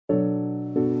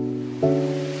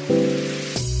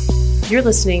You're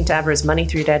listening to Abra's Money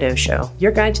 3.0 show,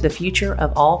 your guide to the future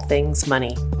of all things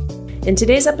money. In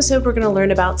today's episode, we're going to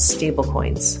learn about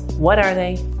stablecoins. What are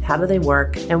they? How do they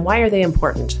work? And why are they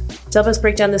important? To help us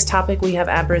break down this topic, we have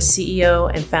Abra's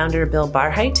CEO and founder, Bill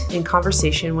Barhydt, in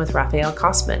conversation with Raphael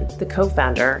Kosman, the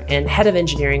co-founder and head of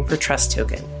engineering for Trust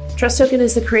Token. Trust Token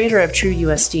is the creator of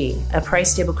TrueUSD, a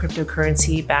price-stable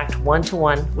cryptocurrency backed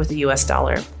one-to-one with the US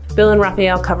dollar. Bill and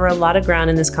Raphael cover a lot of ground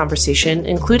in this conversation,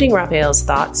 including Raphael's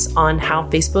thoughts on how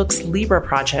Facebook's Libra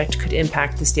project could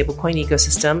impact the stablecoin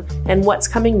ecosystem and what's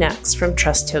coming next from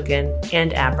Trust Token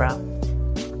and Abra.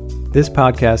 This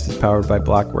podcast is powered by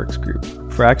Blockworks Group.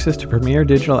 For access to premier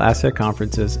digital asset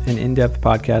conferences and in-depth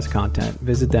podcast content,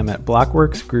 visit them at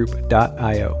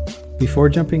blockworksgroup.io. Before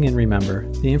jumping in,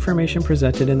 remember, the information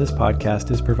presented in this podcast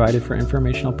is provided for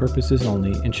informational purposes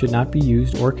only and should not be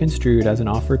used or construed as an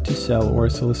offer to sell or a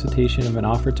solicitation of an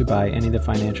offer to buy any of the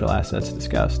financial assets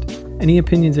discussed. Any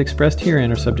opinions expressed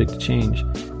herein are subject to change.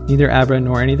 Neither Abra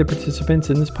nor any of the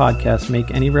participants in this podcast make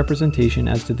any representation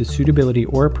as to the suitability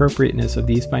or appropriateness of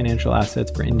these financial assets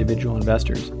for individual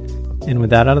investors. And with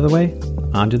that out of the way,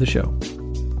 on to the show.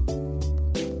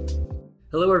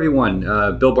 Hello, everyone.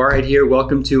 Bill Barhydt here.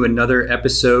 Welcome to another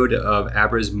episode of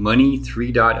Abra's Money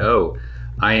 3.0.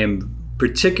 I am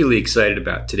particularly excited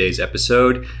about today's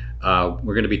episode. We're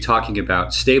going to be talking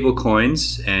about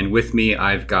stablecoins, and with me,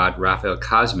 I've got Raphael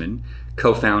Kosman,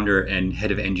 co-founder and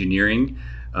head of engineering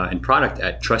and product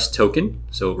at Trust Token.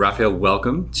 So, Raphael,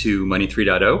 welcome to Money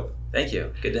 3.0. Thank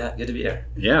you. Good to be here.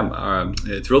 Yeah,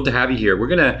 thrilled to have you here. We're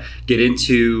going to get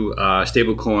into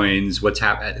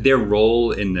stablecoins, their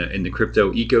role in the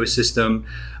crypto ecosystem.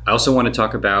 I also want to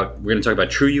talk about, we're going to talk about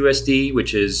TrueUSD,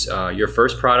 which is your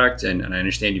first product, and I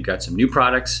understand you've got some new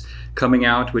products coming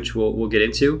out, which we'll get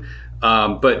into.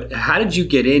 But how did you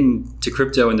get into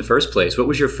crypto in the first place? What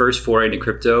was your first foray into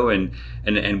crypto, and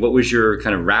what was your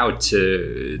kind of route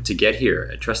to get here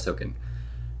at Trust Token?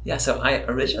 Yeah, so I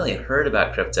originally heard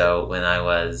about crypto when I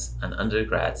was an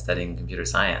undergrad studying computer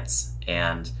science,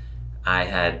 and I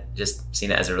had just seen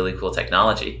it as a really cool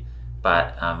technology,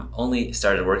 but only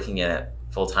started working in it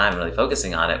full time, really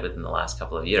focusing on it within the last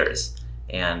couple of years.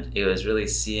 And it was really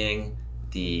seeing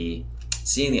the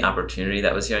opportunity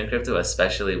that was here in crypto,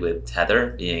 especially with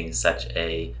Tether being such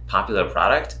a popular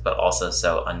product, but also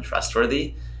so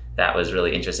untrustworthy. That was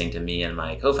really interesting to me and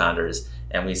my co-founders.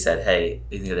 And we said, hey,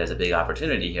 we think there's a big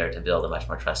opportunity here to build a much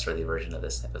more trustworthy version of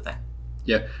this type of thing.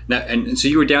 Yeah. Now, and so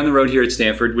you were down the road here at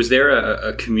Stanford. Was there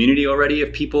a community already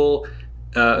of people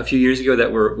a few years ago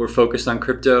that were focused on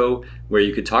crypto where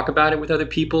you could talk about it with other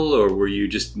people, or were you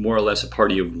just more or less a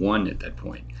party of one at that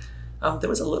point? There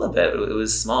was a little bit. It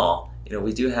was small.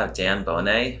 We do have Dan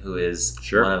Boneh, who is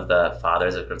one of the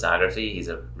fathers of cryptography. He's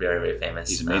a very, very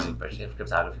famous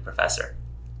cryptography professor.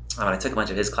 I took a bunch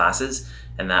of his classes,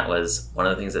 and that was one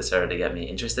of the things that started to get me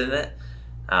interested in it.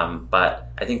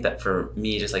 But I think that for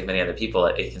me, just like many other people,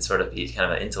 it can sort of be kind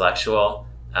of an intellectual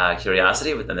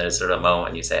curiosity, but then there's sort of a moment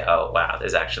when you say, oh, wow,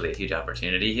 there's actually a huge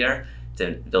opportunity here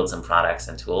to build some products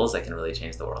and tools that can really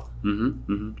change the world.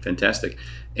 Mm-hmm, mm-hmm. Fantastic.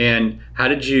 And how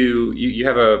did you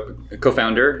have a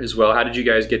co-founder as well. How did you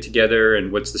guys get together,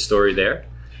 and what's the story there?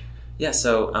 Yeah,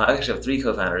 so I actually have three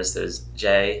co-founders. There's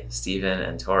Jay, Steven,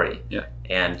 and Tori. Yeah.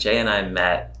 And Jay and I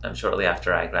met shortly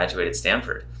after I graduated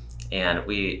Stanford. And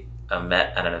we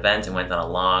met at an event and went on a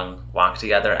long walk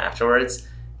together afterwards,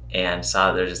 and saw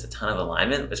that there's just a ton of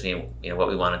alignment between what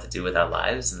we wanted to do with our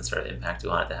lives and the sort of impact we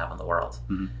wanted to have on the world.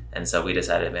 Mm-hmm. And so we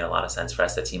decided it made a lot of sense for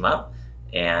us to team up.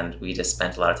 And we just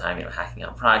spent a lot of time hacking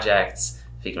out projects,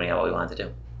 figuring out what we wanted to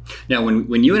do. Now,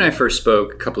 when you and I first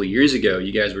spoke a couple of years ago,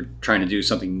 you guys were trying to do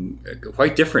something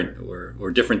quite different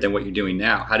or different than what you're doing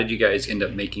now. How did you guys end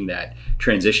up making that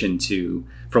transition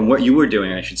from what you were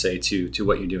doing, I should say, to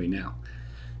what you're doing now?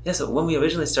 Yeah, so when we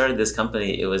originally started this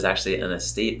company, it was actually an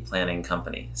estate planning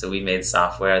company. So we made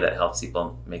software that helps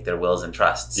people make their wills and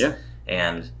trusts. Yeah.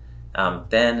 And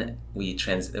then we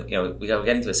were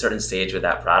getting to a certain stage with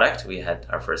that product. We had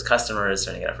our first customers,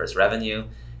 starting to get our first revenue.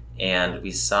 And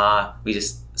we just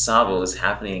saw what was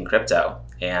happening in crypto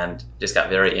and just got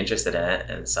very interested in it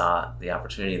and saw the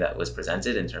opportunity that was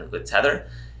presented in terms with Tether.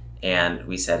 And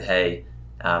we said, hey,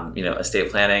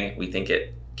 estate planning, we think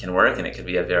it can work and it could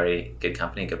be a very good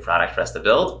company, good product for us to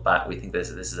build, but we think this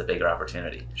is a bigger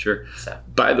opportunity. Sure. So,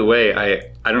 by the way,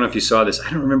 I don't know if you saw this. I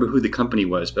don't remember who the company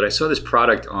was, but I saw this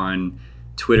product on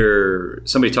Twitter,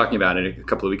 somebody talking about it a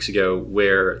couple of weeks ago,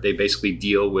 where they basically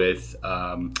deal with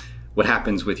what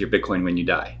happens with your Bitcoin when you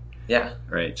die. Yeah.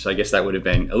 Right. So I guess that would have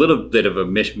been a little bit of a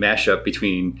mashup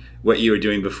between what you were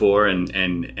doing before and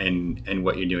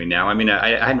what you're doing now. I mean,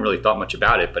 I hadn't really thought much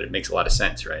about it, but it makes a lot of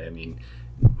sense, right? I mean,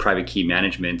 private key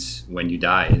management when you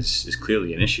die is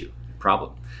clearly an issue,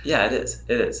 problem. Yeah, it is.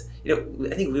 It is.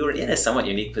 I think we were in a somewhat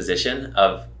unique position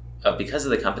of because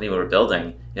of the company we were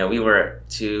building. We were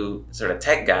two sort of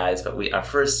tech guys, but our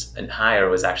first hire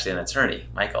was actually an attorney,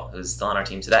 Michael, who's still on our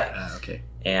team today. Okay.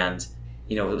 And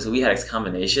so we had a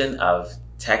combination of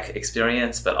tech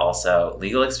experience, but also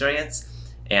legal experience.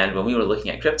 And when we were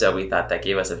looking at crypto, we thought that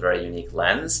gave us a very unique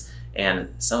lens.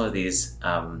 And some of these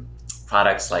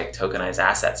products like tokenized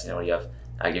assets, where you have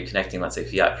you're connecting, let's say,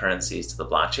 fiat currencies to the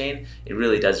blockchain, it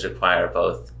really does require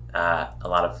both a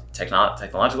lot of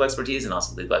technological expertise and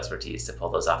also legal expertise to pull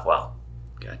those off well.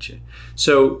 Gotcha.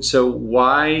 So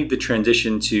why the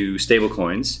transition to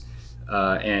stablecoins,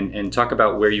 and talk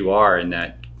about where you are in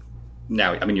that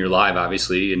now? I mean, you're live,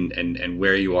 obviously, and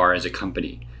where you are as a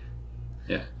company.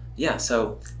 Yeah. Yeah.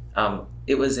 So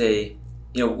it was we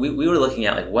were looking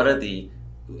at what are the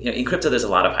in crypto, there's a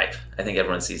lot of hype. I think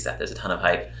everyone sees that. There's a ton of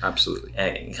hype. Absolutely.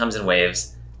 And it comes in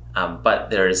waves. But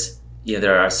there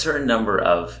are a certain number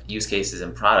of use cases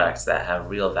and products that have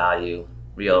real value,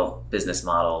 real business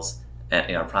models,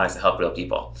 and products that help real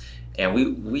people. And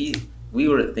we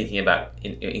were thinking about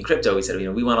in crypto. We said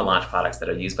we want to launch products that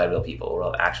are used by real people,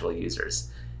 real actual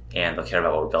users, and they'll care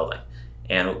about what we're building.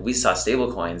 And we saw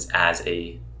stablecoins as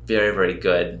a very, very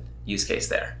good use case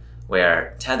there,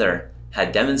 where Tether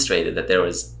had demonstrated that there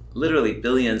was literally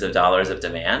billions of dollars of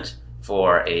demand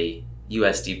for a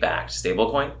USD-backed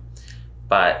stablecoin,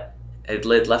 but it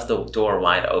left the door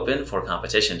wide open for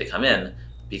competition to come in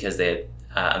because they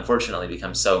had unfortunately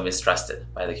become so mistrusted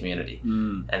by the community.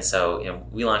 And so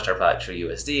we launched our product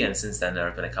TrueUSD, and since then there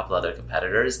have been a couple other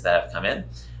competitors that have come in.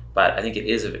 But I think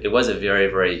it was a very,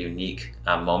 very unique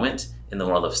moment in the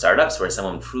world of startups where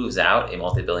someone proves out a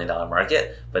multi-billion-dollar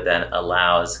market, but then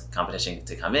allows competition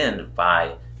to come in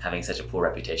by having such a poor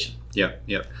reputation. Yeah.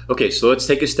 Okay, so let's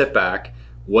take a step back.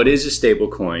 What is a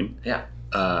stablecoin? Yeah.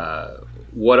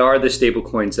 What are the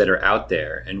stablecoins that are out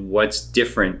there, and what's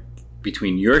different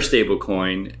between your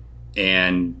stablecoin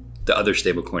and the other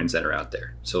stablecoins that are out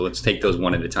there? So let's take those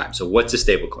one at a time. So what's a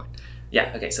stablecoin?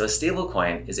 Yeah. Okay. So a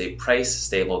stablecoin is a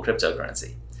price-stable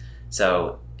cryptocurrency.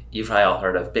 So you've probably all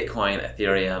heard of Bitcoin,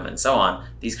 Ethereum, and so on.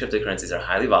 These cryptocurrencies are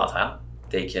highly volatile.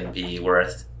 They can be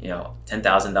worth,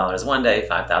 $10,000 one day,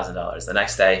 $5,000 the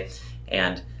next day,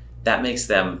 and that makes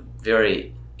them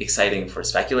very exciting for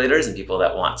speculators and people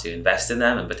that want to invest in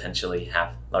them and potentially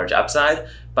have large upside.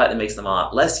 But it makes them a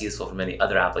lot less useful for many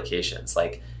other applications,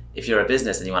 like if you're a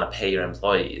business and you want to pay your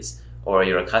employees, or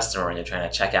you're a customer and you're trying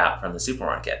to check out from the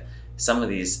supermarket. Some of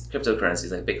these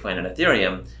cryptocurrencies like Bitcoin and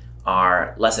Ethereum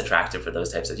are less attractive for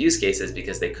those types of use cases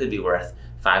because they could be worth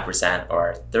 5%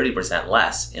 or 30%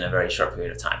 less in a very short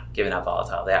period of time, given how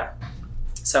volatile they are.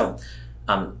 So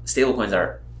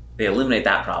stablecoins they eliminate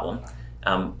that problem,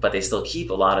 but they still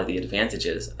keep a lot of the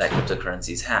advantages that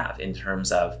cryptocurrencies have in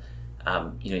terms of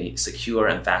secure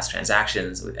and fast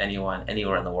transactions with anyone,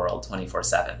 anywhere in the world,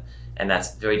 24/7. And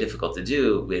that's very difficult to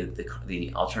do with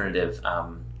the alternative,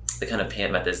 the kind of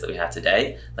payment methods that we have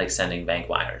today, like sending bank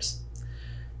wires.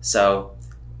 So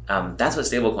that's what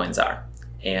stablecoins are.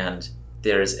 And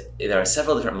there are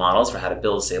several different models for how to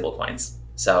build stablecoins.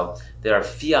 So there are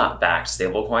fiat-backed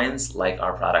stablecoins like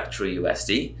our product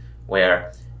TrueUSD,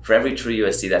 where for every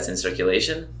TrueUSD that's in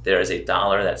circulation, there is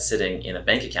 $1 that's sitting in a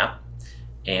bank account.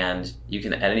 And you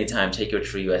can at any time take your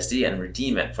TrueUSD and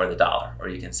redeem it for the $1, or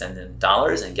you can send in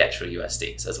dollars and get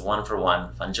TrueUSD. So it's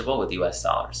 1-for-1 fungible with US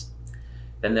dollars.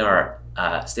 Then there are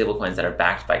stablecoins that are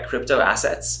backed by crypto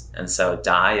assets. And so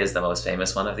DAI is the most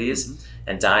famous one of these. Mm-hmm.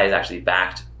 And DAI is actually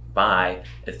backed by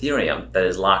Ethereum that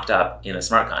is locked up in a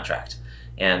smart contract.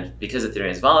 And because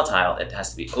Ethereum is volatile, it has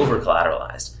to be over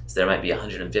collateralized. So there might be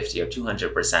 150 or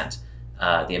 200%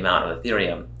 the amount of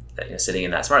Ethereum that sitting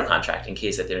in that smart contract. In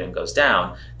case Ethereum goes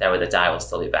down, that way the DAI will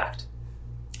still be backed.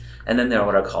 And then there are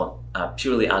what are called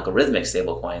purely algorithmic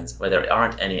stablecoins, where there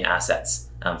aren't any assets,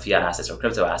 fiat assets or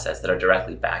crypto assets that are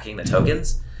directly backing the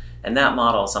tokens. And that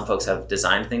model, some folks have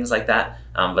designed things like that,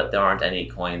 but there aren't any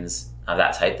coins of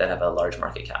that type that have a large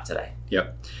market cap today.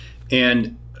 Yep.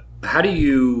 And how do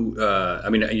you,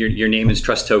 your name is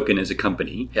Trust Token as a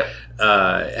company. Yep.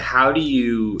 How do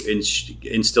you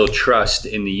instill trust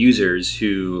in the users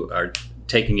who are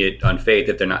taking it on faith,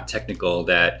 if they're not technical,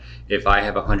 that if I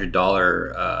have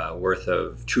 $100 worth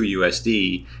of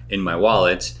TrueUSD in my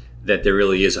wallet, that there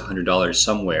really is $100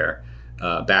 somewhere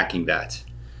backing that?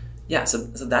 Yeah, so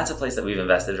that's a place that we've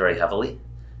invested very heavily.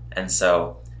 And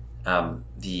so some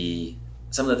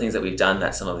of the things that we've done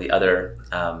that some of the other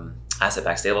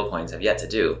asset-backed stablecoins have yet to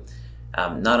do,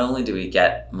 not only do we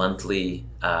get monthly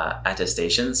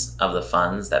attestations of the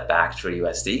funds that back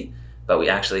TrueUSD, but we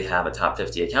actually have a top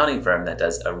 50 accounting firm that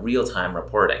does a real-time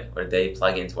reporting where they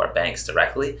plug into our banks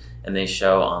directly and they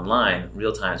show online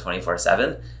real-time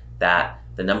 24/7 that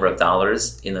the number of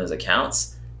dollars in those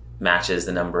accounts matches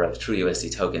the number of true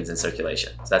USD tokens in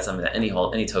circulation. So that's something that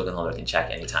any token holder can check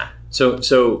anytime.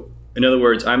 So in other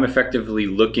words, I'm effectively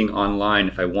looking online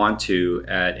if I want to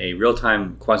at a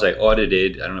real-time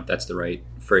quasi-audited, I don't know if that's the right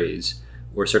phrase,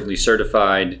 or certainly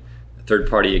certified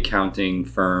third-party accounting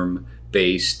firm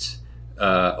based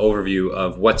overview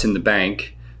of what's in the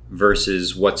bank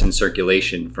versus what's in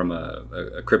circulation from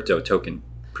a crypto token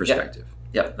perspective.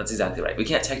 Yep, that's exactly right. We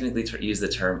can't technically use the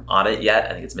term audit yet.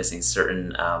 I think it's missing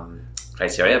certain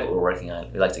criteria, but we're working on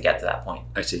it. We'd like to get to that point.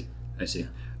 I see.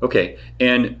 Okay.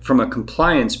 And from a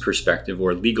compliance perspective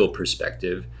or legal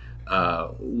perspective,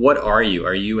 what are you?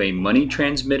 Are you a money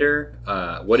transmitter?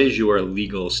 What is your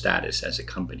legal status as a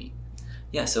company?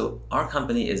 Yeah, so our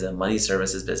company is a money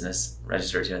services business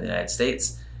registered here in the United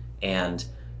States. And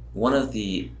one of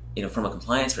the, from a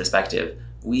compliance perspective,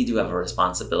 we do have a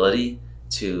responsibility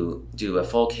to do a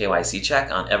full KYC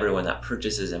check on everyone that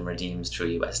purchases and redeems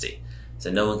True USD. So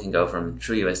no one can go from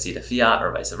True USD to fiat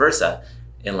or vice versa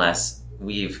unless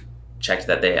we've checked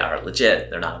that they are legit,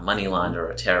 they're not a money launderer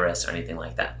or a terrorist or anything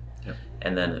like that. Yep.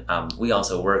 And then we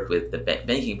also work with the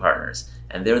banking partners,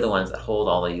 and they're the ones that hold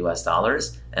all the US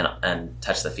dollars and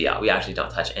touch the fiat. We actually don't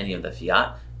touch any of the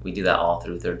fiat. We do that all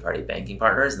through third-party banking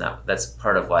partners, and that's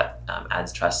part of what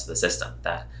adds trust to the system,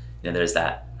 that there's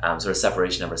that sort of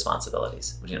separation of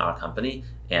responsibilities between our company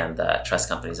and the trust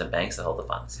companies and banks that hold the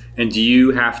funds. And do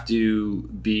you have to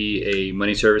be a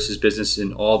money services business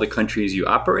in all the countries you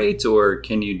operate, or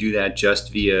can you do that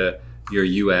just via your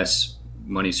US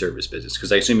money service business?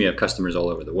 Because I assume you have customers all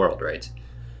over the world, right?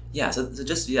 Yeah, so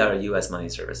just via our U.S. money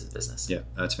services business. Yeah,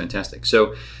 that's fantastic.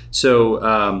 So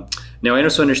now I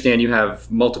also understand you have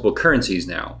multiple currencies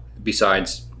now.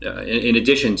 Besides, in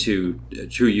addition to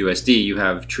True USD, you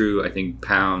have True, I think,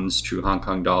 pounds, True Hong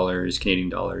Kong dollars, Canadian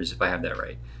dollars, if I have that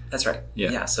right. That's right.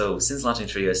 Yeah. So since launching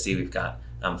True USD, we've got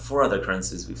 4 other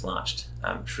currencies we've launched: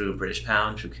 True British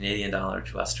Pound, True Canadian Dollar,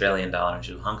 True Australian Dollar, and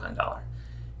True Hong Kong Dollar.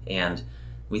 And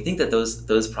we think that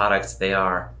those products, we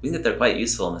think that they're quite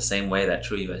useful in the same way that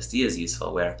True USD is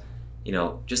useful, where,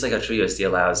 just like how True USD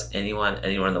allows anyone,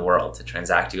 anywhere in the world to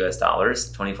transact US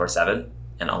dollars 24/7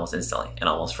 and almost instantly and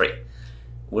almost free.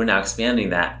 We're now expanding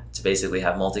that to basically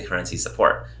have multi-currency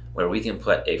support, where we can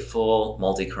put a full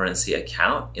multi-currency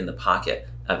account in the pocket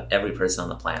of every person on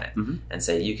the planet and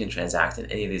say, you can transact in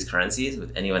any of these currencies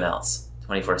with anyone else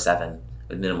 24/7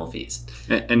 with minimal fees.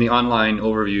 And the online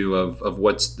overview of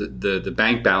what's the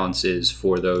bank balance is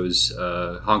for those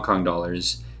Hong Kong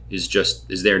dollars is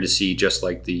there to see, just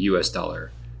like the US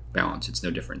dollar balance. It's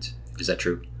no different. Is that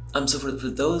true? So for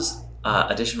those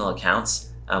additional accounts,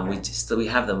 we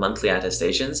have the monthly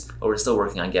attestations, but we're still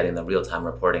working on getting the real-time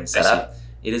reporting set up.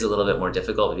 It is a little bit more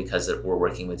difficult because we're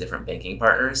working with different banking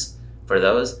partners for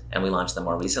those, and we launched them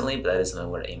more recently, but that is something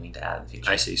we're aiming to add in the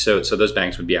future. I see. So those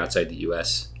banks would be outside the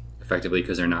US effectively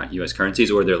because they're not US currencies,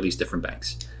 or they're at least different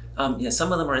banks?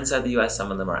 Some of them are inside the US,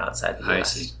 some of them are outside the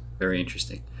US. I see. Very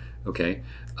interesting. Okay.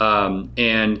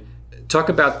 And talk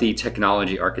about the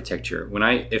technology architecture.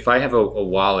 If I have a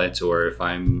wallet, or if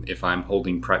I'm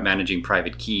holding managing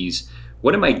private keys,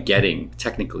 what am I getting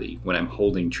technically when I'm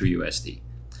holding True USD?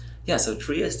 Yeah, so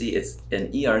True USD is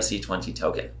an ERC20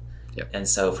 token. Yep. And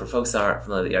so for folks that aren't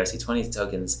familiar with ERC20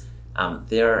 tokens,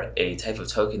 they're a type of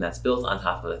token that's built on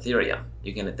top of Ethereum.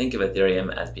 You can think of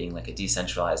Ethereum as being like a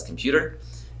decentralized computer,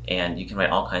 and you can write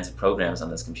all kinds of programs on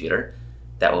this computer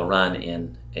that will run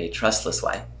in a trustless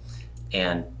way.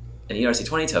 And an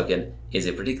ERC20 token is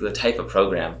a particular type of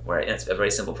program where it's a very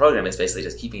simple program. It's basically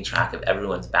just keeping track of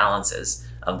everyone's balances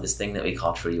of this thing that we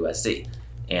call True USD.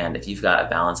 And if you've got a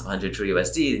balance of 100 True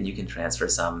USD, then you can transfer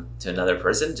some to another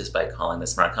person just by calling the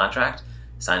smart contract,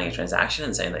 signing a transaction,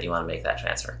 and saying that you want to make that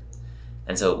transfer.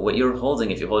 And so what you're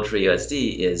holding, if you hold True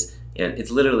USD, is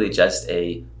it's literally just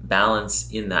a balance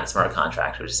in that smart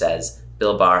contract, which says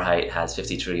Bill Barheit has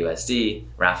 50 True USD,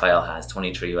 Raphael has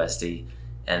 20 True USD,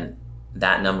 and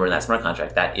that number in that smart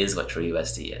contract, that is what True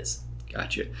USD is.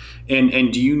 Gotcha.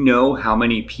 And do you know how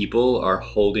many people are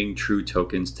holding True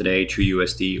tokens today, True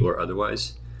USD or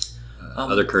otherwise,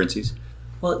 other currencies?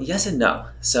 Well, yes and no.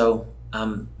 So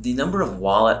the number of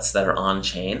wallets that are on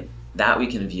chain, that we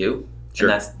can view. Sure.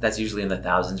 And that's usually in the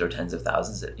thousands or tens of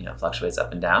thousands. It fluctuates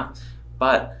up and down.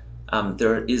 But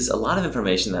there is a lot of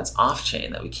information that's off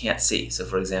chain that we can't see. So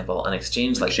for example, an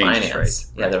exchange like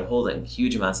Binance, right. They're holding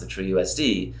huge amounts of True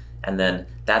USD, and then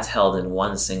that's held in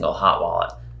one single hot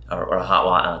wallet or a hot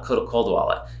wallet on a cold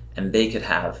wallet. And they could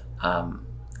have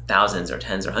thousands or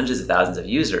tens or hundreds of thousands of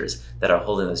users that are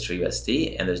holding those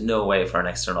TrueUSD, and there's no way for an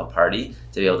external party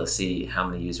to be able to see how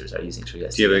many users are using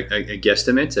TrueUSD. Do you have a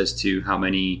guesstimate as to how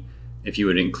many, if you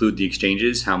would include the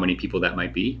exchanges, how many people that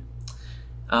might be?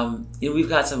 We've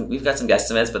got some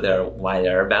guesstimates, but there are wide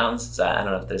error bounds, so I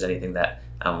don't know if there's anything that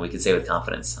we could say with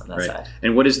confidence on that side.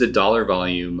 And what is the dollar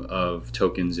volume of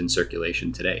tokens in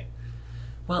circulation today?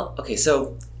 Well, okay,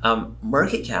 so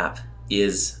market cap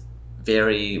is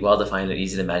very well defined and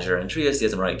easy to measure, and TrueUSD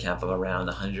has a market cap of around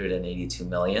 182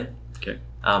 million. Okay.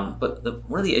 But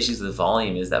one of the issues with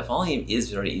volume is that volume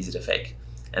is very easy to fake,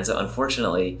 and so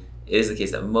unfortunately, it is the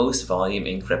case that most volume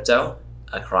in crypto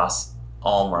across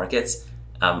all markets,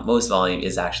 most volume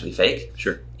is actually fake.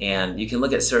 Sure. And you can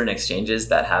look at certain exchanges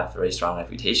that have very strong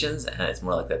reputations, and it's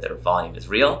more like that their volume is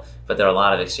real, but there are a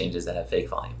lot of exchanges that have fake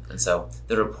volume. And so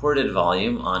the reported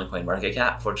volume on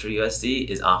CoinMarketCap for TrueUSD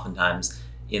is oftentimes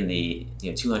in the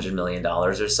 $200 million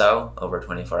or so over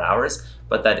 24 hours,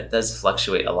 but that does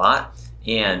fluctuate a lot.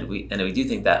 And we do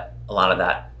think that a lot of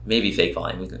that may be fake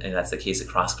volume, and that's the case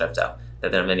across crypto,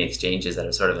 that there are many exchanges that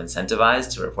are sort of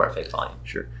incentivized to report fake volume.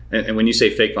 Sure. And when you say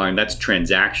fake volume, that's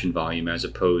transaction volume as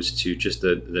opposed to just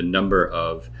the number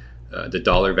of the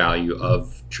dollar value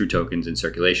of true tokens in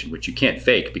circulation, which you can't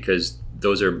fake because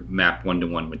those are mapped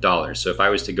one-to-one with dollars. So if I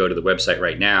was to go to the website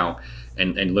right now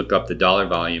and look up the dollar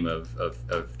volume of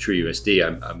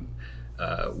TrueUSD,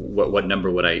 what number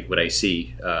would I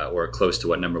see, or close to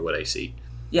what number would I see?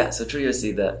 Yeah, so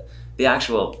TrueUSD, the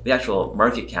actual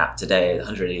market cap today is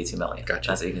 182 million. Gotcha.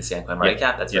 That's what you can see on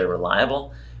CoinMarketCap. That's very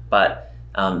reliable. But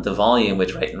the volume,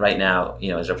 which right now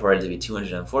is reported to be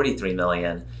 243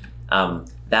 million,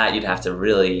 that you'd have to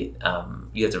really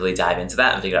dive into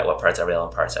that and figure out what parts are real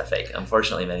and parts are fake.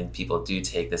 Unfortunately, many people do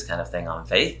take this kind of thing on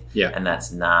faith, and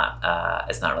that's not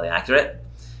it's not really accurate.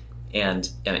 And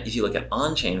if you look at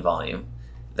on-chain volume,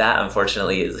 that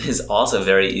unfortunately is also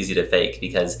very easy to fake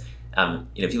because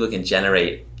people can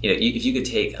generate. If you could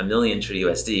take 1 million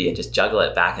TrueUSD and just juggle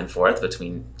it back and forth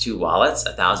between two wallets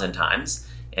 1,000 times,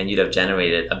 and you'd have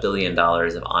generated $1 billion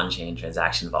of on-chain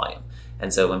transaction volume.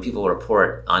 And so when people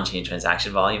report on-chain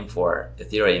transaction volume for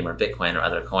Ethereum or Bitcoin or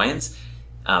other coins,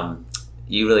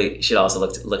 you really should also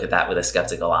look at that with a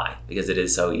skeptical eye because it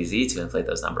is so easy to inflate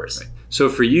those numbers. Right. So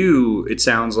for you, it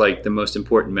sounds like the most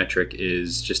important metric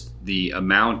is just the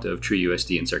amount of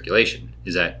TrueUSD in circulation.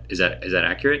 Is that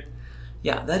accurate?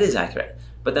 Yeah, that is accurate.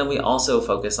 But then we also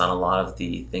focus on a lot of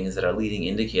the things that are leading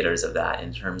indicators of that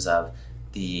in terms of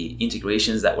the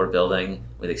integrations that we're building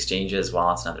with exchanges,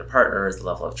 wallets, and other partners, the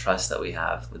level of trust that we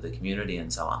have with the community,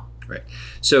 and so on. Right.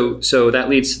 So that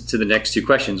leads to the next two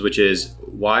questions, which is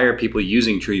why are people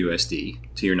using TrueUSD?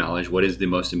 To your knowledge, what is the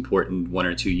most important one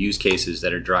or two use cases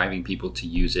that are driving people to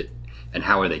use it, and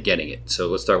how are they getting it? So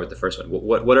let's start with the first one.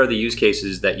 What are the use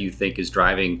cases that you think is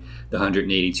driving the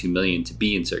 182 million to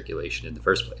be in circulation in the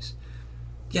first place?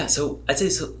 Yeah, so I'd say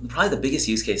probably the biggest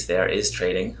use case there is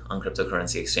trading on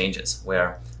cryptocurrency exchanges,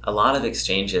 where a lot of the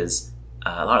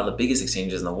biggest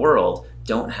exchanges in the world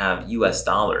don't have US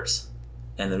dollars.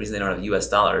 And the reason they don't have US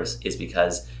dollars is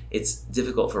because it's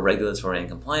difficult for regulatory and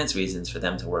compliance reasons for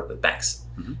them to work with banks.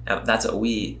 Mm-hmm. Now, that's what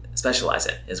we specialize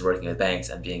in, is working with banks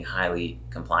and being highly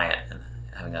compliant and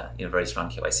having very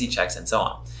strong KYC checks and so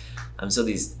on. So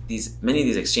many of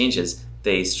these exchanges,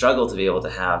 they struggle to be able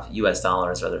to have US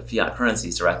dollars or other fiat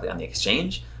currencies directly on the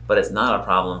exchange, but it's not a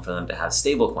problem for them to have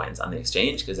stable coins on the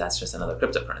exchange because that's just another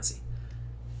cryptocurrency.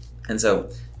 And so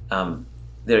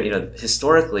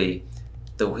historically,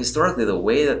 the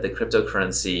way that the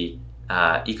cryptocurrency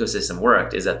ecosystem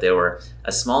worked is that there were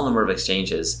a small number of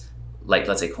exchanges, like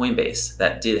let's say Coinbase,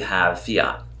 that did have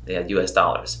fiat. They had US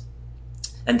dollars.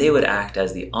 And they would act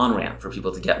as the on-ramp for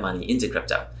people to get money into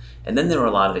crypto. And then there were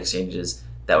a lot of exchanges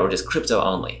that were just crypto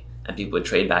only, and people would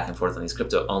trade back and forth on these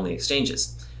crypto only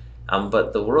exchanges.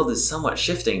 But the world is somewhat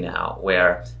shifting now,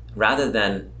 where rather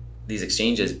than these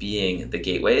exchanges being the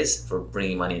gateways for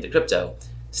bringing money into crypto,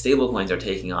 stablecoins are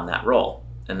taking on that role.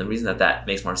 And the reason that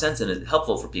makes more sense and is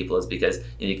helpful for people is because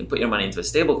you can put your money into a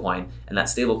stablecoin, and that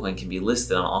stablecoin can be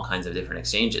listed on all kinds of different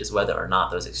exchanges, whether or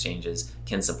not those exchanges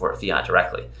can support fiat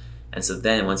directly. And so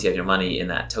then once you have your money in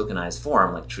that tokenized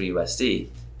form, like TrueUSD,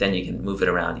 then you can move it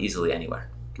around easily anywhere.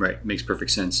 Right, makes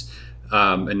perfect sense.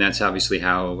 And that's obviously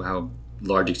how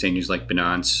large exchanges like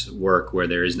Binance work, where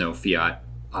there is no fiat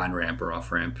on-ramp or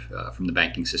off-ramp from the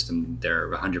banking system. They're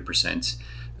 100%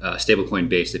 stablecoin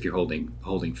based if you're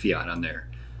holding fiat on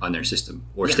their system,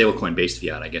 or stablecoin based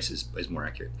fiat, I guess is more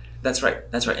accurate. That's right.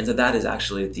 And so that is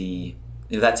actually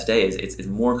that today is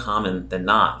more common than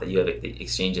not that you have the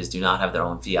exchanges do not have their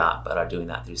own fiat but are doing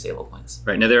that through stablecoins.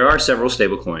 Right. Now there are several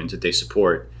stablecoins that they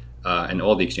support. and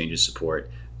all the exchanges support.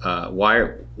 Why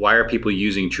are people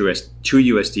using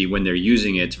TrueUSD when they're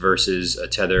using it versus a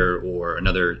Tether or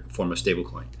another form of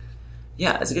stablecoin?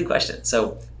 Yeah, that's a good question.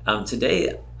 So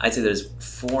today, I'd say there's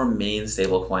 4 main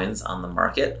stablecoins on the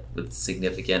market with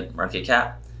significant market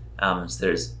cap. So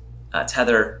there's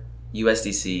Tether,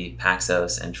 USDC,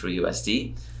 Paxos, and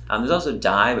TrueUSD. There's also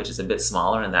DAI, which is a bit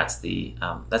smaller, and that's the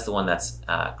one that's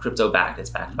crypto-backed.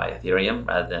 It's backed by Ethereum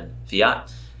rather than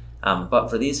fiat. But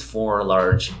for these 4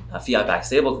 large fiat-backed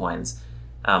stablecoins,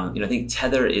 I think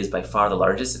Tether is by far the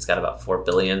largest. It's got about $4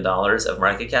 billion of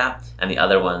market cap, and the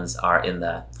other ones are in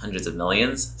the hundreds of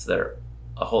millions. So they're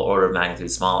a whole order of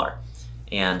magnitude smaller.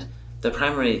 And the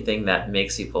primary thing that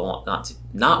makes people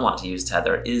not want to use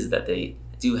Tether is that they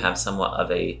do have somewhat of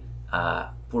a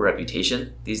poor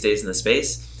reputation these days in the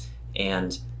space.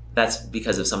 And that's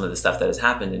because of some of the stuff that has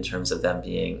happened in terms of them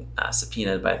being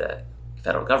subpoenaed by the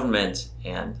federal government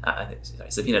and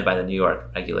subpoenaed by the New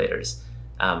York regulators,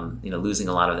 losing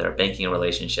a lot of their banking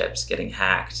relationships, getting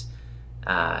hacked,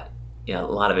 a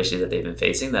lot of issues that they've been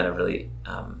facing that have really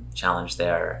challenged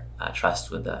their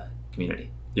trust with the community.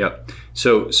 Yeah.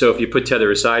 So if you put Tether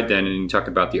aside then and you talk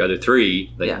about the other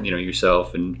 3,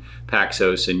 yourself and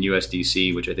Paxos and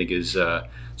USDC, which I think is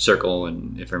Circle,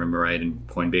 and if I remember right, and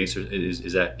Coinbase,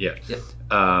 is that? Yeah. Yep.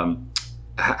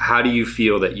 How do you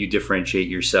feel that you differentiate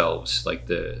yourselves, like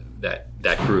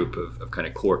that group of kind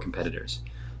of core competitors?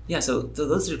 Yeah, so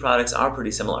those 2 products are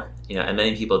pretty similar, and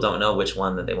many people don't know which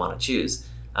one that they want to choose.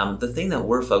 The thing that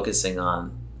we're focusing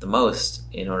on the most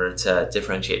in order to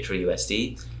differentiate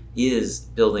TrueUSD is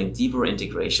building deeper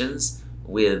integrations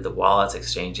with the wallets,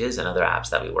 exchanges, and other apps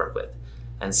that we work with.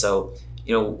 And so,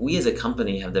 we as a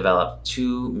company have developed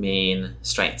 2 main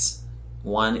strengths.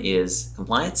 One is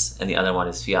compliance, and the other one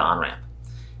is fiat on-ramp.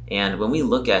 And when we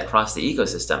look at across the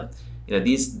ecosystem,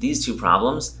 these 2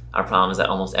 problems are problems that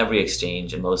almost every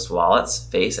exchange and most wallets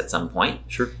face at some point.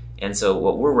 Sure. And so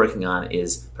what we're working on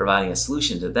is providing a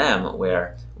solution to them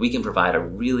where we can provide a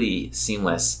really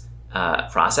seamless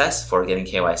process for getting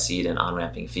KYC'd and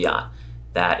on-ramping fiat.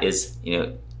 That is,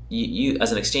 you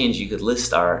as an exchange, you could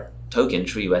list our token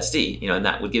TrueUSD, and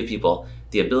that would give people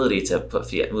the ability to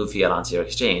move fiat onto your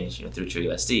exchange, through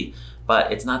TrueUSD.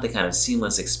 But it's not the kind of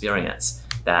seamless experience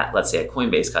that, let's say, a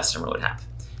Coinbase customer would have.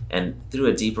 And through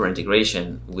a deeper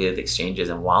integration with exchanges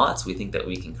and wallets, we think that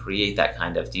we can create that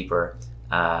kind of deeper,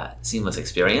 seamless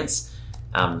experience,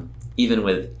 even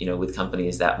with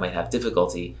companies that might have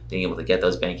difficulty being able to get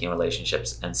those banking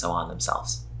relationships and so on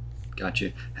themselves.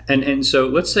 Gotcha. And so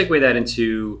let's segue that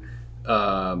into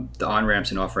the on-ramps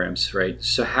and off-ramps, right?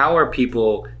 So how are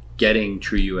people getting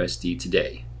TrueUSD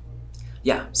today?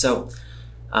 Yeah, so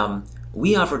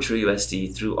we offer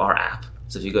TrueUSD through our app.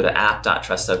 So if you go to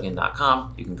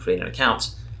app.trusttoken.com, you can create an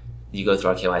account. You go through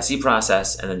our KYC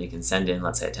process, and then you can send in,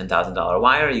 let's say, a $10,000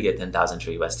 wire, you get 10,000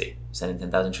 TrueUSD. Send in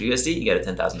 10,000 TrueUSD, you get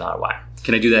a $10,000 wire.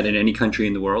 Can I do that in any country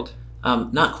in the world?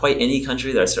 Not quite any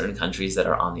country. There are certain countries that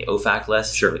are on the OFAC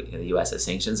list. Sure. The U.S. has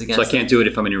sanctions against So I can't do it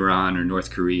if I'm in Iran or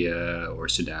North Korea or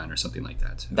Sudan or something like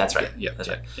that. That's right. Yeah. That's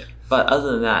right. Yeah. But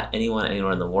other than that, anyone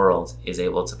anywhere in the world is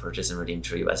able to purchase and redeem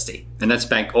TrueUSD. And that's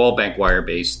all bank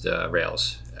wire-based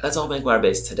rails. That's all bank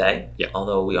wire-based today. Yeah.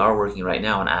 Although we are working right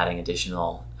now on adding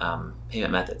additional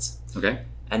payment methods. Okay.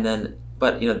 And then,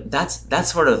 but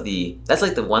that's sort of that's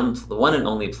like the one and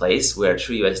only place where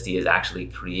TrueUSD is actually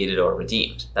created or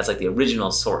redeemed. That's like the original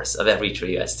source of every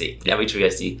TrueUSD. Every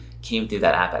TrueUSD came through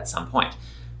that app at some point.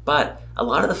 But a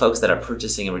lot of the folks that are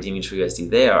purchasing and redeeming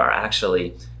TrueUSD there are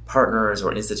actually partners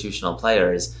or institutional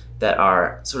players that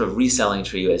are sort of reselling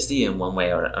TrueUSD in one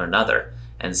way or another.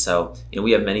 And so,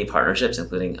 we have many partnerships,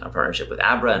 including a partnership with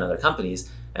Abra and other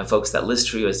companies, and folks that list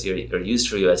TrueUSD or use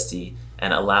TrueUSD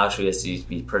and allow TrueUSD to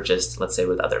be purchased, let's say,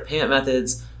 with other payment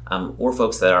methods, or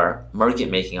folks that are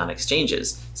market making on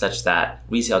exchanges, such that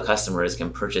retail customers can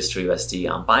purchase TrueUSD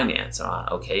on Binance or on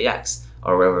OKX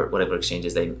or whatever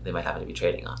exchanges they might happen to be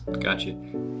trading on. Gotcha.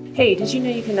 Hey, did you know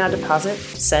you can now deposit,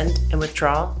 send, and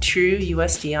withdraw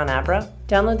TrueUSD on Abra?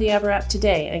 Download the Abra app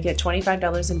today and get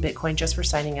 $25 in Bitcoin just for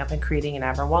signing up and creating an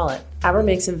Abra wallet. Abra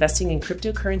makes investing in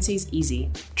cryptocurrencies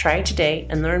easy. Try it today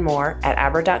and learn more at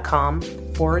abra.com/go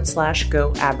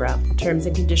Abra. Terms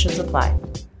and conditions apply.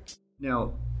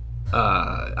 Now,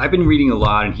 I've been reading a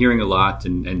lot and hearing a lot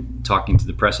and talking to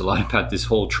the press a lot about this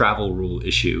whole travel rule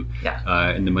issue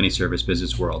in the money service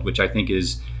business world, which I think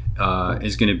is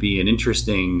going to be an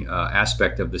interesting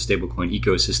aspect of the stablecoin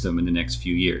ecosystem in the next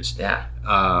few years. Yeah.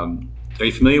 Are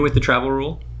you familiar with the travel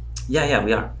rule? Yeah,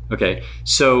 we are. Okay.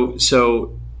 So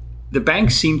the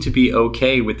banks seem to be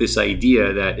okay with this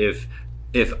idea that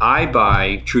if I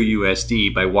buy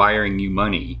TrueUSD by wiring you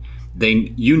money,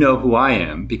 you know who I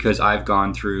am because I've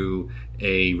gone through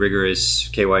a rigorous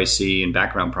KYC and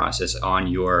background process on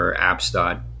your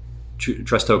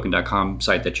apps.trusttoken.com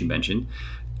site that you mentioned.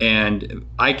 And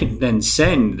I can then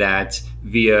send that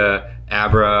via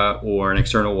Abra or an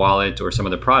external wallet or some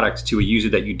other product to a user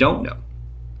that you don't know,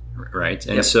 right?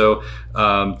 And so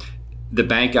the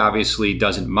bank obviously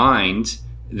doesn't mind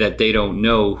that they don't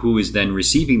know who is then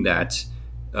receiving that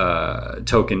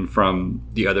token from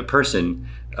the other person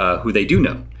who they do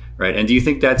know, right? And do you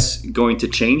think that's going to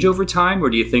change over time, or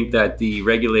do you think that the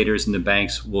regulators and the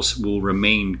banks will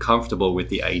remain comfortable with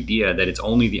the idea that it's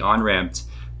only the on-ramped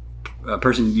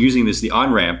person using this, the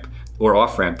on-ramp or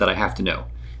off-ramp, that I have to know?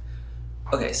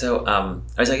 Okay, so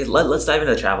let's dive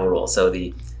into the travel rule. So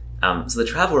the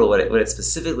travel rule, what it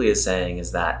specifically is saying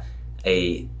is that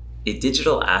a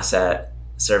digital asset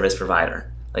service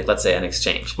provider, like let's say an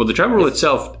exchange. Well, the travel rule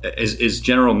itself is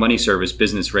general money service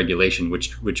business regulation,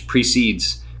 which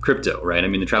precedes crypto, right? I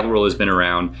mean, the travel rule has been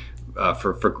around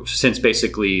since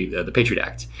basically the Patriot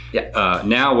Act. Yeah.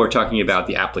 Now we're talking about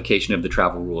the application of the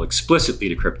travel rule explicitly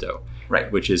to crypto,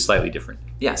 right? Which is slightly different.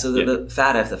 Yeah. So the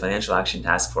FATF, the Financial Action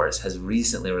Task Force, has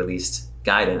recently released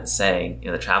guidance saying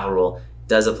the travel rule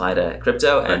does apply to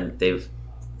crypto, right, and they've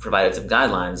provided some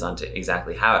guidelines onto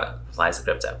exactly how it applies to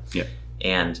crypto. Yeah.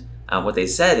 And what they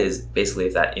said is basically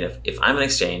if I'm an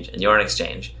exchange and you're an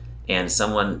exchange, and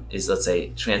someone is, let's say,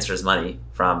 transfers money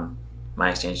from my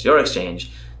exchange to your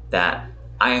exchange, that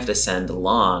I have to send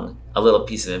along a little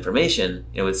piece of information,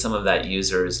 with some of that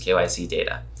user's KYC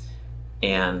data.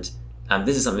 And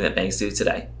this is something that banks do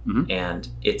today, and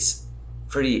it's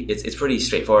pretty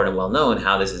straightforward and well known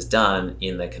how this is done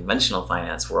in the conventional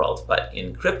finance world. But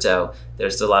in crypto,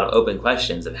 there's still a lot of open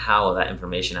questions of how will that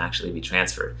information actually be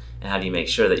transferred, and how do you make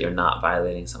sure that you're not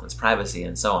violating someone's privacy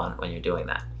and so on when you're doing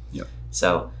that. Yep.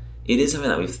 So it is something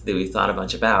that we've thought a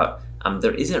bunch about.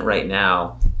 There isn't right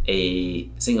now a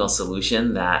single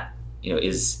solution that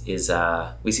is we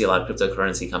see a lot of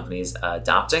cryptocurrency companies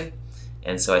adopting,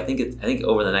 and so I think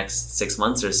over the next 6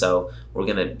 months or so we're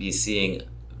going to be seeing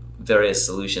various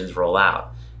solutions roll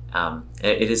out.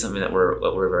 It is something that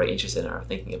we're very interested in or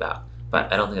thinking about,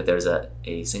 but I don't think that there's a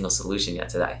single solution yet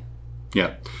today.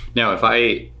 Yeah. Now, if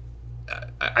I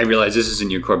realize this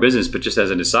isn't your core business, but just as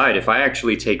an aside, if I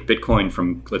actually take Bitcoin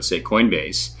from, let's say,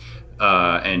 Coinbase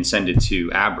and send it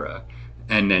to Abra,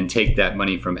 and then take that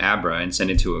money from Abra and send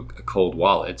it to a cold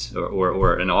wallet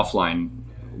or an offline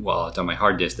wallet on my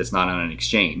hard disk that's not on an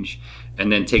exchange,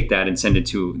 and then take that and send it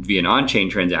via an on-chain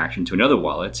transaction to another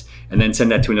wallet, and then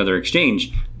send that to another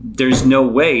exchange, there's no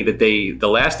way that the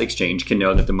last exchange can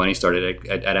know that the money started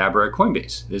at Abra or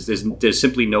Coinbase. There's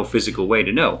simply no physical way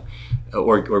to know,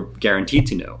 or guaranteed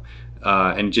to know.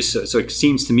 And just so it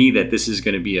seems to me that this is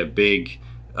going to be a big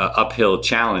uphill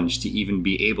challenge to even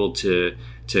be able to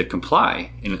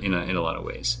comply in a lot of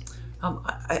ways.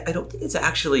 I don't think it's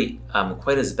actually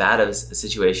quite as bad of a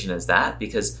situation as that,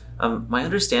 because my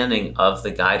understanding of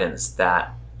the guidance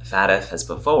that FATF has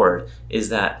put forward is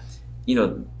that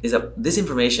this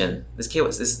information, this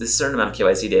certain amount of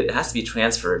KYC data, it has to be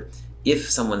transferred if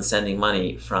someone's sending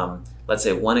money from, let's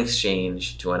say, one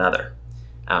exchange to another,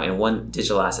 and one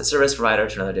digital asset service provider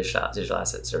to another digital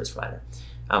asset service provider.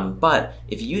 But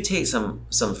if you take some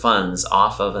funds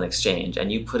off of an exchange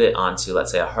and you put it onto,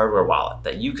 let's say, a hardware wallet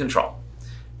that you control,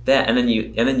 and then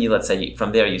you let's say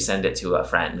from there you send it to a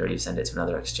friend, or you send it to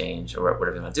another exchange, or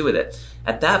whatever you want to do with it.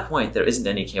 At that point, there isn't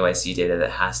any KYC data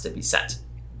that has to be sent.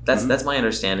 That's my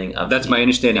understanding of. That's my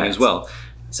understanding as well.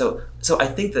 So I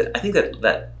think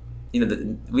that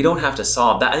we don't have to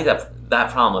solve that. I think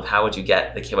that problem of how would you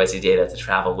get the KYC data to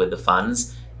travel with the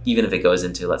funds, even if it goes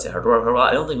into, let's say, hardware,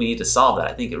 I don't think we need to solve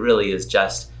that. I think it really is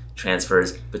just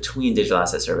transfers between digital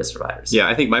asset service providers. Yeah,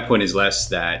 I think my point is less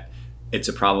that it's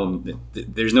a problem.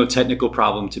 There's no technical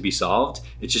problem to be solved.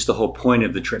 It's just the whole point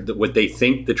of what they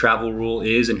think the travel rule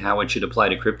is and how it should apply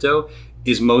to crypto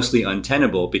is mostly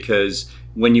untenable, because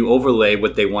when you overlay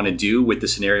what they want to do with the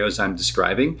scenarios I'm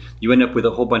describing, you end up with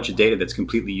a whole bunch of data that's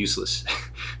completely useless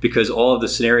because all of the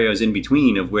scenarios in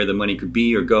between of where the money could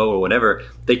be or go or whatever,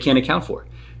 they can't account for.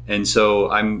 And so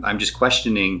I'm just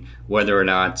questioning whether or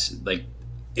not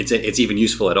it's even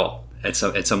useful at all at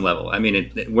some level. I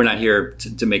mean, we're not here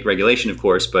to make regulation, of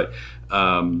course, but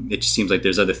it just seems like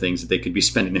there's other things that they could be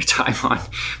spending their time on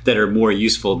that are more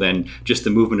useful than just the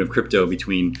movement of crypto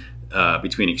between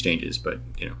exchanges. But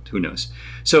who knows?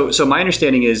 So my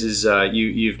understanding is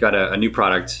you've got a new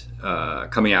product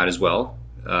coming out as well.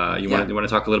 You want to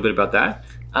talk a little bit about that?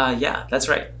 Yeah, that's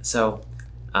right. So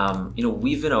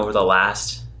we've been, over the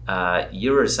last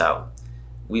year or so,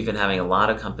 we've been having a lot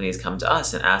of companies come to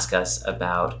us and ask us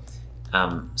about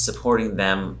supporting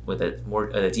them with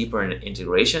a deeper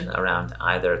integration around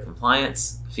either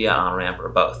compliance, fiat on-ramp, or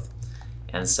both.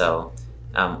 And so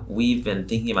we've been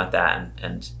thinking about that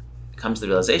and come to the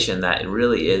realization that it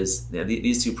really is,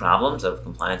 these two problems of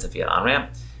compliance and fiat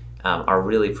on-ramp are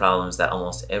really problems that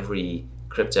almost every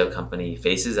crypto company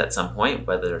faces at some point,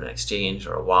 whether they're an exchange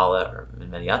or a wallet or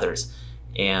many others.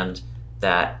 And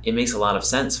that it makes a lot of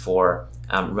sense for,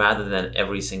 rather than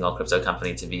every single crypto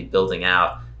company to be building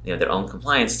out their own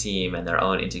compliance team and their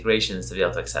own integrations to be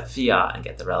able to accept fiat and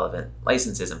get the relevant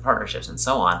licenses and partnerships and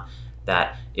so on,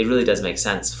 that it really does make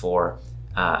sense for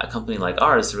a company like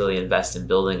ours to really invest in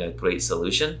building a great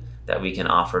solution that we can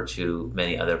offer to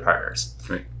many other partners.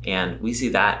 Right. And we see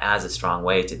that as a strong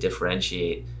way to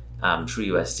differentiate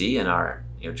TrueUSD and our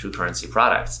true currency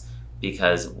products,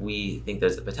 because we think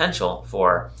there's a potential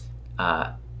for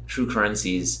true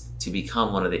currencies to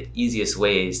become one of the easiest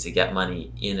ways to get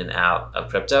money in and out of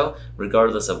crypto,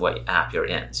 regardless of what app you're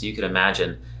in. So you could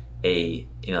imagine the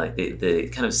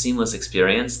kind of seamless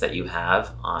experience that you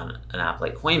have on an app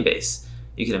like Coinbase.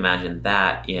 You can imagine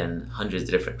that in hundreds of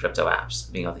different crypto apps,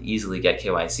 being able to easily get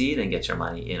KYC'd and get your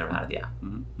money in or out of the app.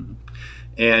 Mm-hmm.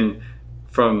 And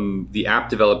from the app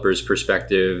developer's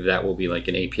perspective, that will be like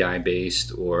an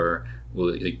API-based or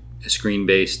a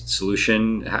screen-based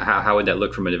solution. How would that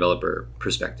look from a developer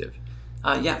perspective?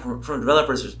 From a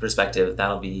developer's perspective,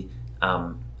 that'll be,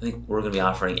 I think we're going to be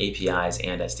offering APIs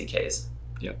and SDKs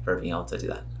for being able to do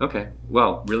that. Okay.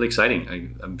 Well, really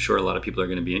exciting. I'm sure a lot of people are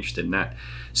going to be interested in that.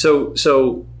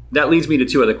 So that leads me to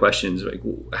two other questions. Like,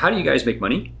 how do you guys make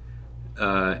money?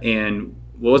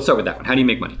 Let's start with that one. How do you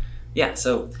make money? Yeah.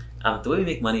 So the way we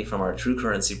make money from our true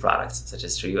currency products, such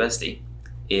as TrueUSD,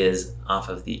 is off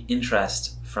of the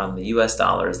interest from the US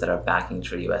dollars that are backing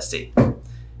TrueUSD.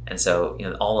 And so,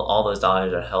 all those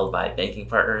dollars are held by banking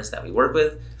partners that we work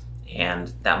with,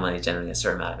 and that money is generating a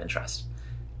certain amount of interest.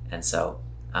 And so,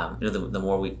 the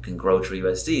more we can grow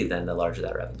TrueUSD, then the larger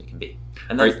that revenue can be.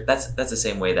 And that's the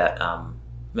same way that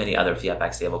many other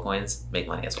fiat-backed stablecoins make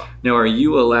money as well. Now, are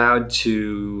you allowed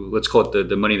to, let's call it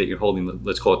the money that you're holding,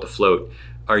 let's call it the float.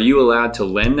 Are you allowed to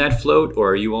lend that float,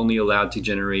 or are you only allowed to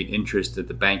generate interest that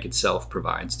the bank itself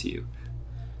provides to you?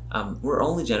 We're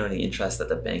only generating interest that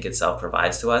the bank itself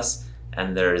provides to us,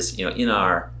 and there's, in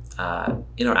our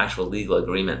actual legal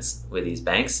agreements with these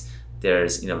banks,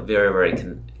 there's, very,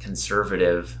 very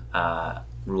conservative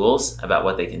rules about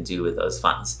what they can do with those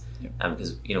funds.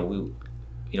 Because,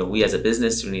 we as a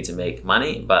business do need to make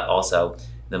money, but also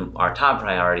our top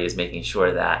priority is making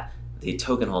sure that the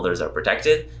token holders are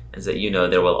protected, and so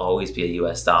there will always be a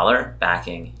US dollar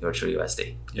backing your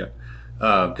TrueUSD. Yeah.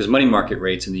 Because money market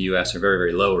rates in the U.S. are very,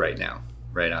 very low right now,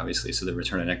 right? Obviously, so the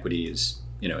return on equity is,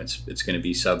 it's going to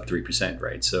be sub 3%,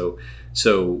 right? So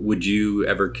would you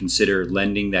ever consider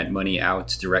lending that money out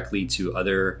directly to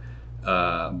other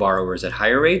borrowers at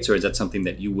higher rates, or is that something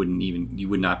that you would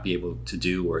not be able to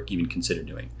do or even consider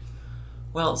doing?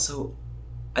 Well, so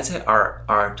I'd say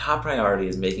our top priority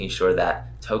is making sure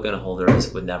that token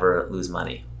holders would never lose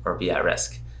money or be at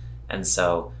risk, and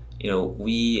so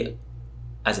we,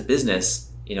 as a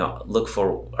business, look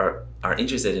for are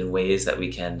interested in ways that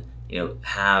we can,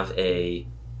 have a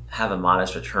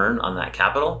modest return on that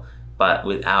capital, but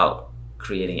without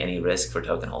creating any risk for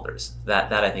token holders.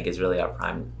 That I think is really our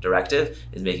prime directive,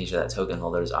 is making sure that token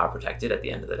holders are protected at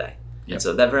the end of the day. Yep. And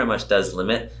so that very much does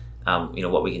limit,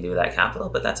 what we can do with that capital,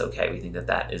 but that's okay. We think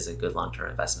that is a good long-term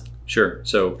investment. Sure.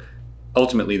 So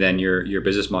ultimately, then your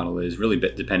business model is really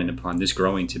dependent upon this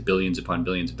growing to billions upon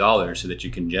billions of dollars, so that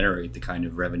you can generate the kind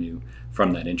of revenue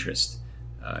from that interest.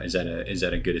 Is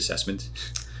that a good assessment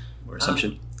or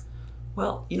assumption?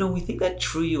 Well, we think that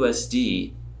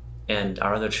TrueUSD and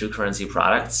our other true currency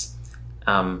products,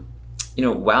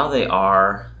 while they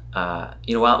are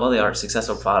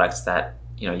successful products that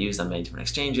used on many different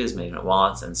exchanges, many different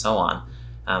wallets, and so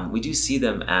on, we do see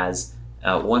them as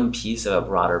one piece of a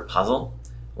broader puzzle,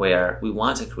 where we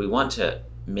want to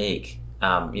make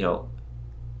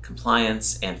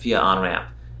compliance and fiat on-ramp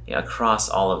across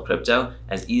all of crypto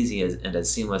as easy and as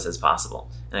seamless as possible.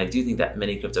 And I do think that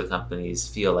many crypto companies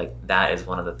feel like that is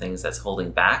one of the things that's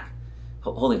holding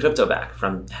crypto back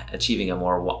from achieving a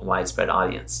more widespread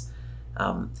audience.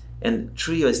 And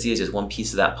TrueUSD is just one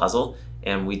piece of that puzzle,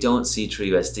 and we don't see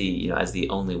TrueUSD as the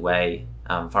only way,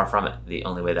 far from it, the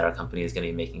only way that our company is going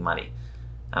to be making money.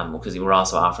 Because we're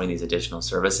also offering these additional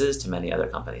services to many other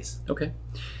companies. Okay.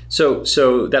 So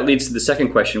that leads to the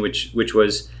second question, which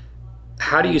was,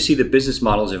 how do you see the business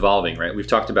models evolving, right? We've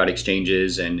talked about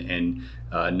exchanges and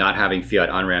not having fiat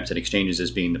on-ramps at exchanges as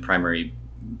being the primary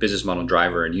business model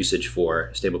driver and usage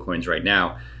for stablecoins right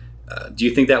now. Do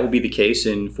you think that will be the case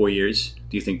in 4 years?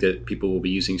 Do you think that people will be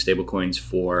using stablecoins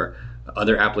for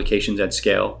other applications at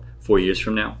scale 4 years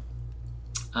from now?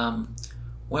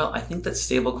 Well, I think that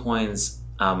stablecoins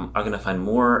are going to find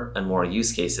more and more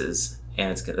use cases,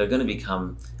 and they're going to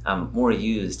become more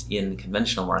used in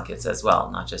conventional markets as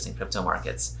well, not just in crypto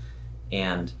markets.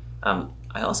 And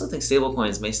I also think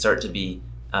stablecoins may start to be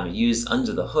used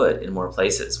under the hood in more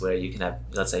places, where you can have,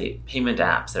 let's say, payment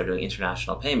apps that are doing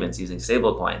international payments using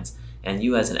stablecoins, and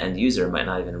you as an end user might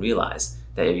not even realize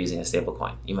that you're using a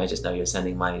stablecoin. You might just know you're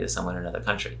sending money to someone in another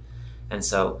country. And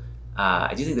so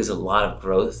I do think there's a lot of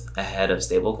growth ahead of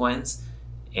stablecoins,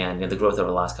 and the growth over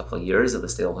the last couple of years of the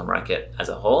stablecoin market as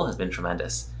a whole has been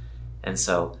tremendous. And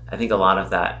so I think a lot of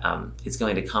that is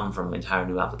going to come from entire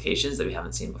new applications that we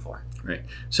haven't seen before. Right.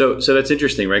 So that's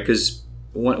interesting, right? Because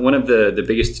one of the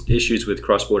biggest issues with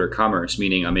cross-border commerce,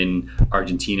 meaning I'm in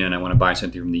Argentina and I want to buy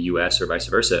something from the US or vice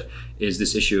versa, is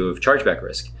this issue of chargeback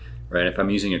risk, right? If I'm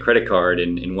using a credit card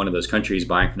in one of those countries,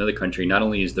 buying from another country, not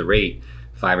only is the rate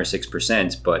 5 or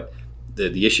 6%, but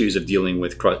the issues of dealing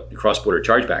with cross-border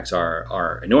chargebacks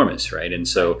are enormous, right? And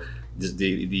so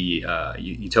the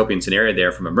utopian scenario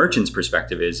there from a merchant's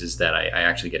perspective is that I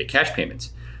actually get a cash payment,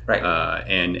 right?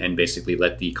 And basically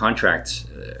let the contract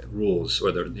rules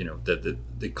or the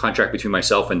contract between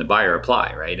myself and the buyer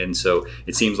apply, right? And so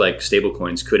it seems like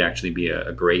stablecoins could actually be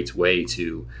a great way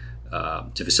to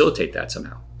facilitate that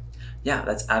somehow. Yeah,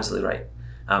 that's absolutely right.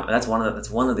 And that's one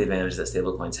of the advantages that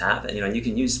stablecoins have. And you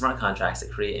can use smart contracts to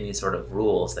create any sort of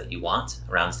rules that you want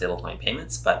around stablecoin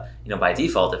payments. But by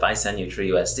default, if I send you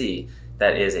TrueUSD,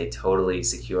 that is a totally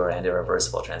secure and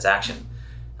irreversible transaction.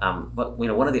 But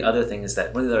one of the other advantages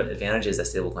that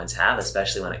stablecoins have,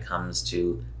 especially when it comes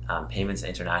to payments and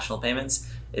international payments,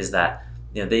 is that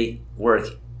they work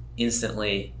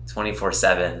instantly,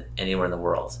 24/7, anywhere in the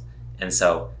world. And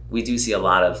so we do see a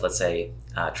lot of, let's say,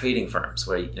 trading firms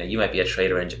where you might be a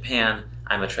trader in Japan,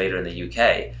 I'm a trader in the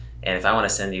UK, and if I want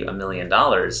to send you $1 million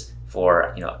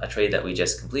for a trade that we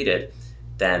just completed,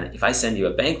 then if I send you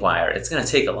a bank wire, it's going to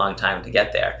take a long time to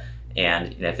get there.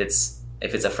 And if it's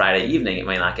a Friday evening, it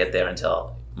might not get there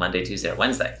until Monday, Tuesday, or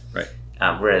Wednesday. Right.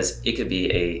 Whereas it could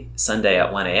be a Sunday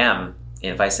at 1 a.m.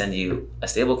 and if I send you a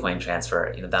stablecoin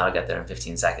transfer, that'll get there in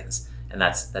 15 seconds. And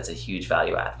that's a huge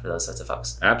value add for those sorts of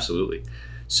folks. Absolutely.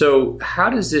 So how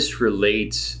does this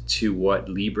relate to what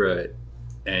Libra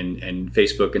and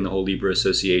Facebook and the whole Libra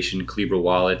Association, Calibra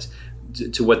Wallet,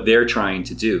 to what they're trying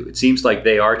to do? It seems like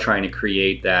they are trying to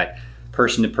create that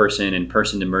person-to-person and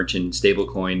person-to-merchant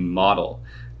stablecoin model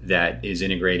that is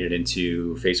integrated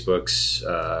into Facebook's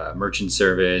merchant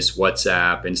service,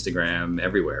 WhatsApp, Instagram,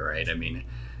 everywhere, right? I mean,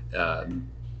 are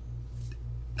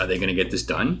they going to get this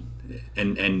done?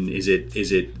 And is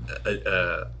it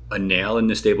a nail in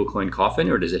the stablecoin coffin,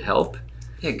 or does it help?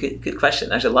 Yeah, good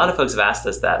question. Actually, a lot of folks have asked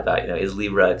us that about, is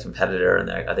Libra a competitor, and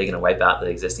are they going to wipe out the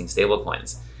existing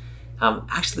stablecoins?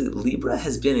 Actually, Libra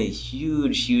has been a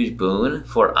huge boon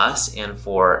for us and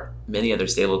for many other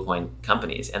stablecoin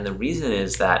companies. And the reason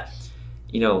is that,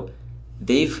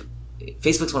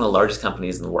 Facebook's one of the largest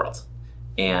companies in the world.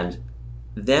 And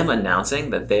them announcing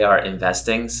that they are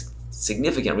investing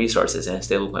significant resources in a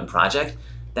stablecoin project,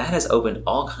 that has opened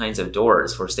all kinds of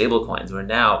doors for stablecoins. Where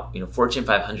now, Fortune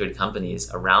 500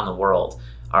 companies around the world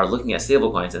are looking at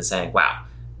stablecoins and saying, wow,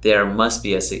 there must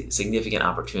be a significant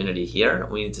opportunity here.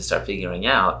 We need to start figuring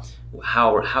out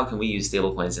how can we use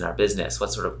stablecoins in our business?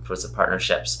 What sorts of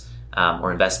partnerships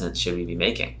or investments should we be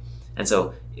making? And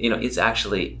so, it's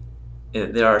actually,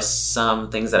 there are some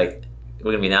things that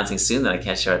we're going to be announcing soon that I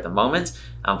can't share at the moment,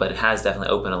 but it has definitely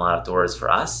opened a lot of doors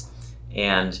for us.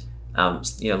 And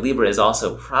Libra is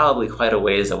also probably quite a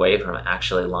ways away from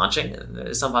actually launching.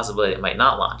 There's some possibility it might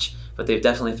not launch, but they've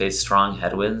definitely faced strong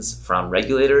headwinds from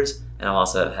regulators, and have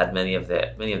also had many of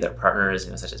their partners,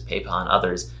 such as PayPal and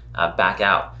others, back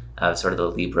out of sort of the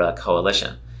Libra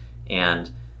coalition.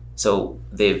 And so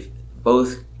they've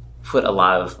both put a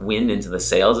lot of wind into the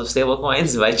sails of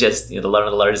stablecoins by just one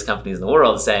of the largest companies in the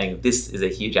world saying this is a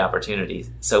huge opportunity,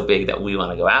 so big that we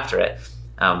want to go after it.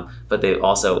 But it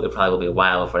probably will be a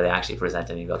while before they actually present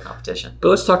any real competition. But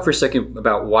let's talk for a second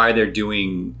about why they're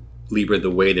doing Libra the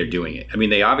way they're doing it. I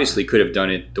mean, they obviously could have done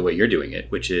it the way you're doing it,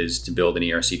 which is to build an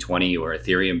ERC20 or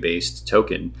Ethereum-based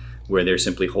token where they're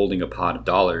simply holding a pot of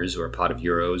dollars or a pot of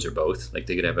euros or both. Like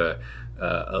they could have a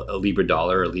Libra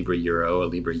dollar, a Libra euro, a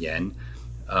Libra yen,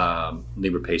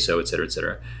 Libra peso, et cetera, et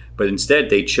cetera. But instead,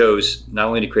 they chose not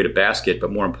only to create a basket,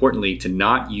 but more importantly, to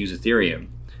not use Ethereum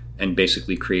and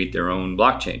basically create their own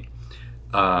blockchain.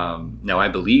 Now, I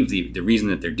believe the reason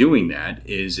that they're doing that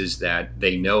is that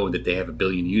they know that they have 1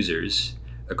 billion users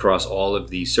across all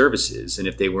of these services. And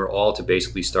if they were all to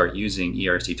basically start using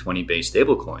ERC20 based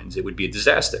stablecoins, it would be a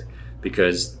disaster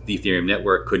because the Ethereum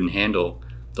network couldn't handle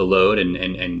the load,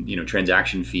 and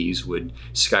transaction fees would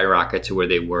skyrocket to where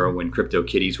they were when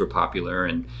CryptoKitties were popular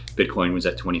and Bitcoin was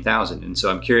at 20,000. And so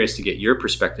I'm curious to get your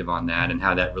perspective on that and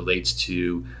how that relates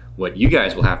to what you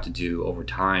guys will have to do over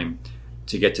time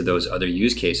to get to those other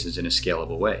use cases in a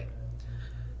scalable way.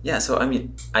 Yeah, so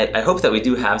I hope that we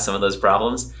do have some of those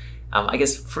problems. I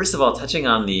guess, first of all, touching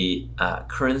on the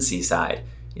currency side,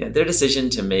 their decision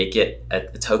to make it a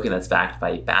token that's backed by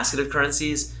a basket of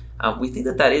currencies, we think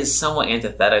that is somewhat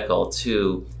antithetical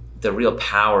to the real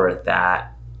power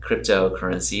that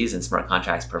cryptocurrencies and smart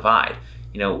contracts provide.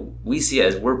 We see it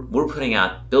as we're putting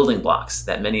out building blocks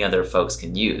that many other folks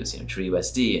can use,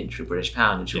 TrueUSD and True British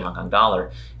Pound and True Hong Kong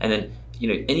Dollar. And then,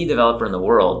 any developer in the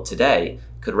world today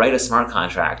could write a smart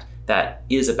contract that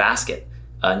is a basket.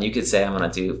 And you could say, I'm going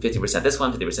to do 50% this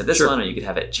one, 50% this one, or you could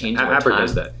have it change over time.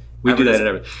 Does that. We do that at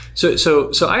every.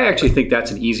 So I actually think that's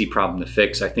an easy problem to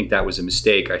fix. I think that was a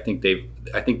mistake. I think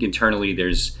internally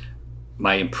there's,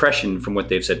 my impression from what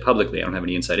they've said publicly, I don't have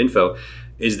any inside info,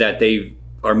 is that they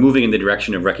are moving in the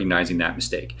direction of recognizing that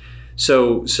mistake.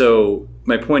 So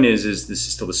my point is this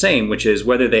is still the same, which is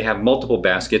whether they have multiple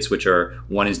baskets, which are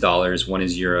one is dollars, one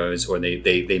is euros, or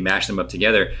they mash them up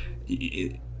together,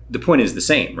 the point is the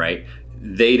same, right?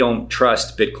 They don't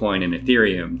trust Bitcoin and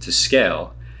Ethereum to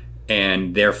scale,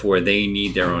 and therefore they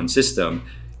need their own system.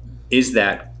 Is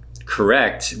that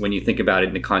correct when you think about it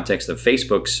in the context of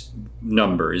Facebook's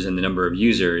numbers and the number of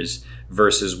users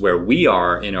versus where we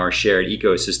are in our shared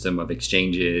ecosystem of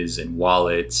exchanges and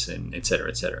wallets and et cetera,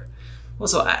 et cetera? Well,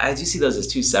 so I do see those as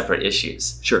two separate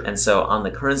issues. Sure. And so on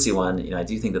the currency one, I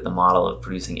do think that the model of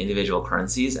producing individual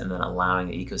currencies and then allowing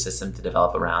the ecosystem to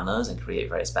develop around those and create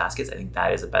various baskets, I think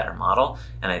that is a better model.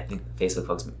 And I think Facebook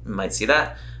folks might see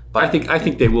that. But I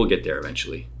think they will get there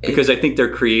eventually, because I think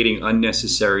they're creating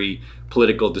unnecessary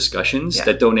political discussions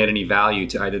that don't add any value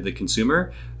to either the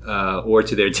consumer or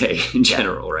to their day in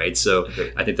general, right? So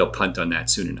I think they'll punt on that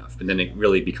soon enough. But then it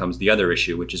really becomes the other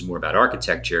issue, which is more about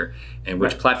architecture and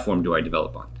which platform do I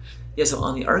develop on? Yeah, so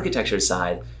on the architecture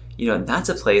side, that's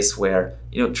a place where,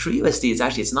 TrueUSD is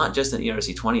actually, it's not just an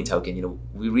ERC20 token.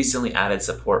 We recently added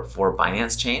support for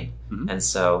Binance Chain. Mm-hmm. And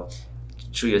so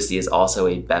TrueUSD is also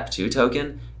a BEP2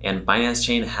 token. And Binance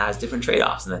Chain has different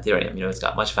trade-offs than Ethereum. It's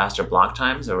got much faster block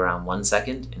times, around 1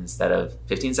 second instead of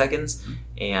 15 seconds. Mm-hmm.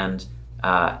 And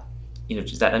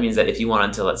that means that if you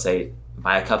wanted to, let's say,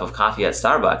 buy a cup of coffee at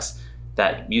Starbucks,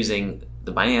 that using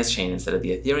the Binance Chain instead of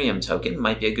the Ethereum token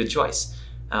might be a good choice.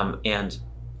 And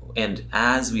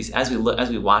as we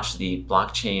watch the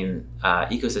blockchain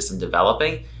ecosystem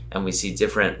developing, and we see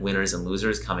different winners and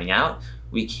losers coming out,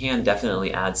 we can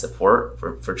definitely add support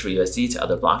for TrueUSD to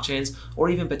other blockchains, or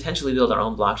even potentially build our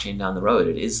own blockchain down the road.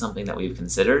 It is something that we've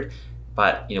considered,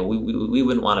 but we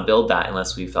wouldn't want to build that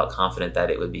unless we felt confident that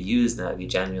it would be used and that it would be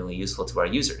genuinely useful to our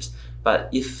users.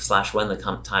 But when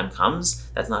the time comes,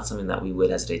 that's not something that we would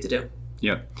hesitate to do.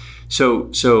 Yeah.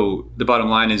 So the bottom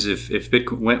line is if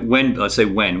Bitcoin,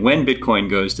 when Bitcoin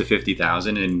goes to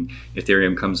 50,000 and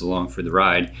Ethereum comes along for the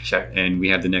ride, sure, and we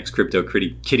have the next crypto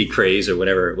kitty craze or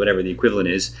whatever the equivalent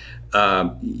is,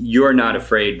 you're not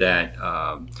afraid that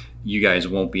you guys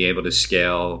won't be able to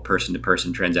scale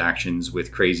person-to-person transactions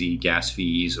with crazy gas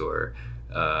fees or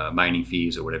mining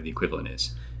fees or whatever the equivalent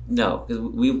is? No, because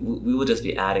we will just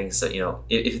be adding. So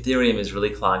if Ethereum is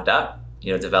really clogged up,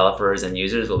 developers and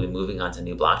users will be moving on to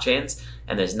new blockchains,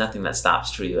 and there's nothing that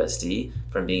stops TrueUSD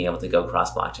from being able to go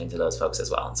cross-blockchain to those folks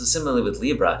as well. And so similarly with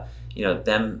Libra,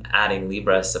 them adding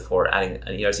Libra support, adding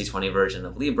an ERC20 version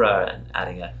of Libra and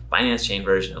adding a Binance Chain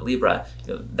version of Libra,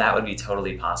 that would be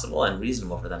totally possible and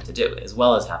reasonable for them to do, as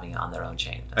well as having it on their own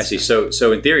chain. I see. So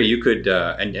in theory, you could,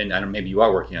 and I don't, maybe you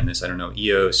are working on this, I don't know,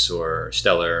 EOS or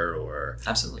Stellar or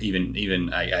absolutely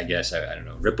even I guess, I don't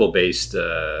know, Ripple-based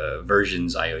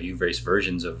versions, IOU-based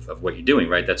versions of what you're doing,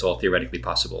 right? That's all theoretically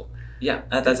possible. Yeah,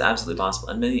 that's absolutely possible.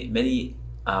 And many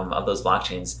of those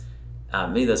blockchains,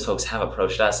 many of those folks have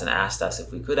approached us and asked us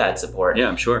if we could add support. Yeah,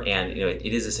 I'm sure. And it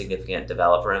is a significant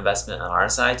developer investment on our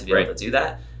side to be able to do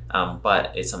that.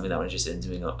 But it's something that we're interested in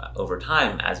doing over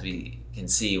time as we can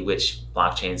see which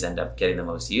blockchains end up getting the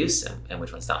most use and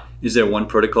which ones don't. Is there one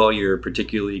protocol you're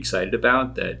particularly excited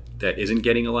about that isn't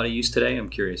getting a lot of use today? I'm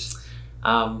curious.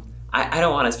 I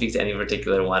don't want to speak to any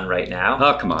particular one right now.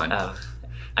 Oh, come on.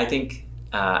 I think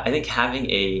having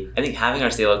our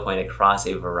stablecoin across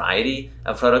a variety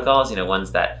of protocols,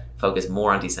 ones that focus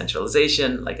more on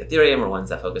decentralization, like Ethereum, or ones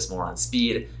that focus more on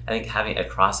speed. I think having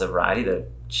across a variety that have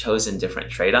chosen different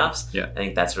trade-offs. Yeah. I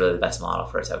think that's really the best model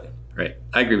for a token. Right,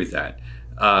 I agree with that.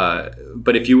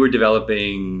 But if you were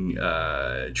developing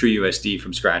TrueUSD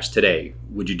from scratch today,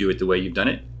 would you do it the way you've done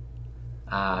it?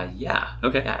 Yeah.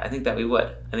 Okay. Yeah, I think that we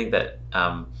would. I think that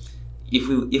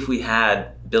if we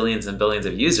had billions and billions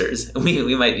of users,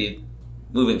 we might be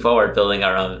moving forward building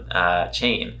our own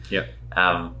chain. Yeah.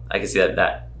 I can see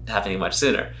that happening much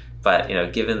sooner.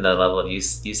 But given the level of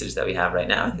usage that we have right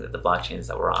now, I think that the blockchains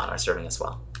that we're on are serving us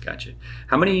well. Gotcha.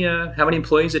 How many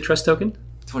employees at Trust Token?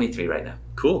 23 right now.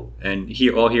 Cool. And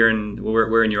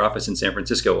we're in your office in San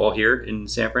Francisco. All here in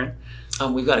San Fran?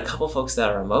 We've got a couple folks that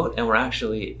are remote, and we're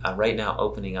actually right now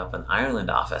opening up an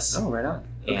Ireland office. Oh, right on.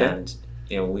 Okay.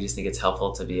 And we just think it's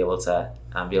helpful to be able to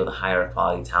hire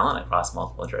quality talent across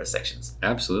multiple jurisdictions.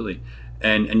 Absolutely.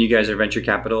 And you guys are venture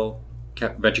capital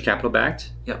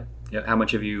backed? Yep. Yeah. How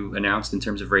much have you announced in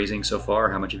terms of raising so far?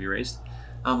 Or how much have you raised?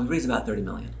 We've raised about $30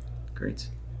 million. Great.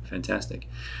 Fantastic.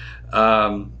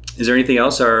 Is there anything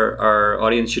else our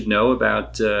audience should know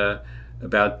about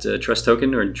Trust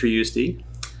Token or TrueUSD?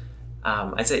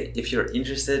 I'd say if you're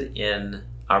interested in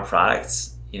our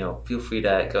products, feel free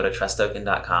to go to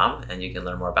trusttoken.com and you can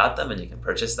learn more about them and you can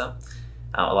purchase them.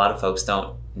 A lot of folks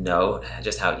don't know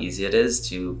just how easy it is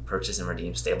to purchase and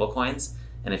redeem stablecoins.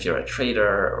 And if you're a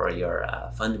trader or you're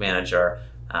a fund manager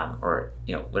or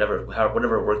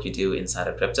whatever work you do inside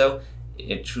of crypto,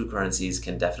 true currencies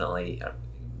can definitely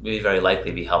very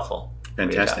likely be helpful.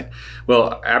 Fantastic.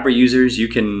 Well, Abra users, you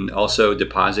can also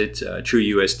deposit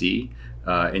TrueUSD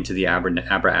into the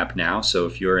Abra app now. So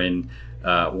if you're in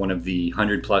one of the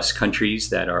 100 plus countries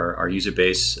that our user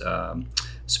base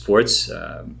supports,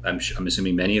 I'm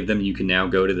assuming many of them, you can now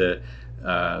go to the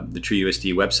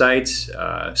TrueUSD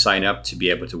website, sign up to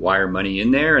be able to wire money in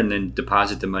there, and then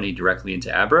deposit the money directly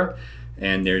into Abra.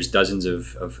 And there's dozens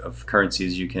of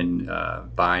currencies you can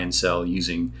buy and sell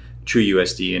using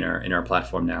TrueUSD in our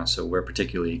platform now. So we're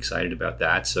particularly excited about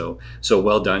that. So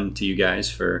well done to you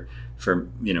guys for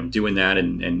doing that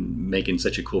and making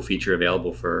such a cool feature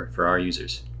available for our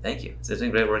users. Thank you. It's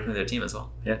been great working with your team as well.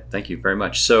 Yeah, thank you very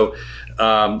much. So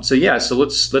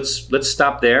let's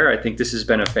stop there. I think this has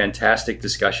been a fantastic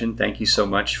discussion. Thank you so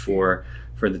much for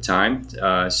the time.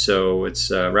 So it's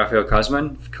Rafael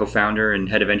Cosman, co-founder and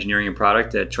head of engineering and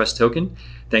product at Trust Token.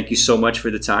 Thank you so much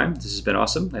for the time. This has been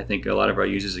awesome. I think a lot of our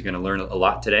users are going to learn a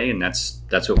lot today, and that's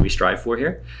what we strive for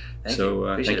here. Thank you.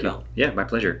 Appreciate thank you. It, yeah, my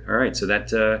pleasure. All right, so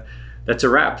that's a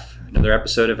wrap. Another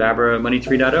episode of Abra Money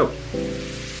 3.0.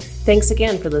 Thanks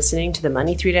again for listening to the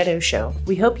Money 3.0 show.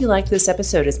 We hope you liked this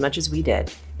episode as much as we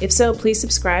did. If so, please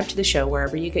subscribe to the show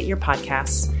wherever you get your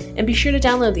podcasts, and be sure to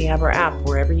download the Abra app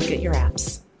wherever you get your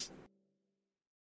apps.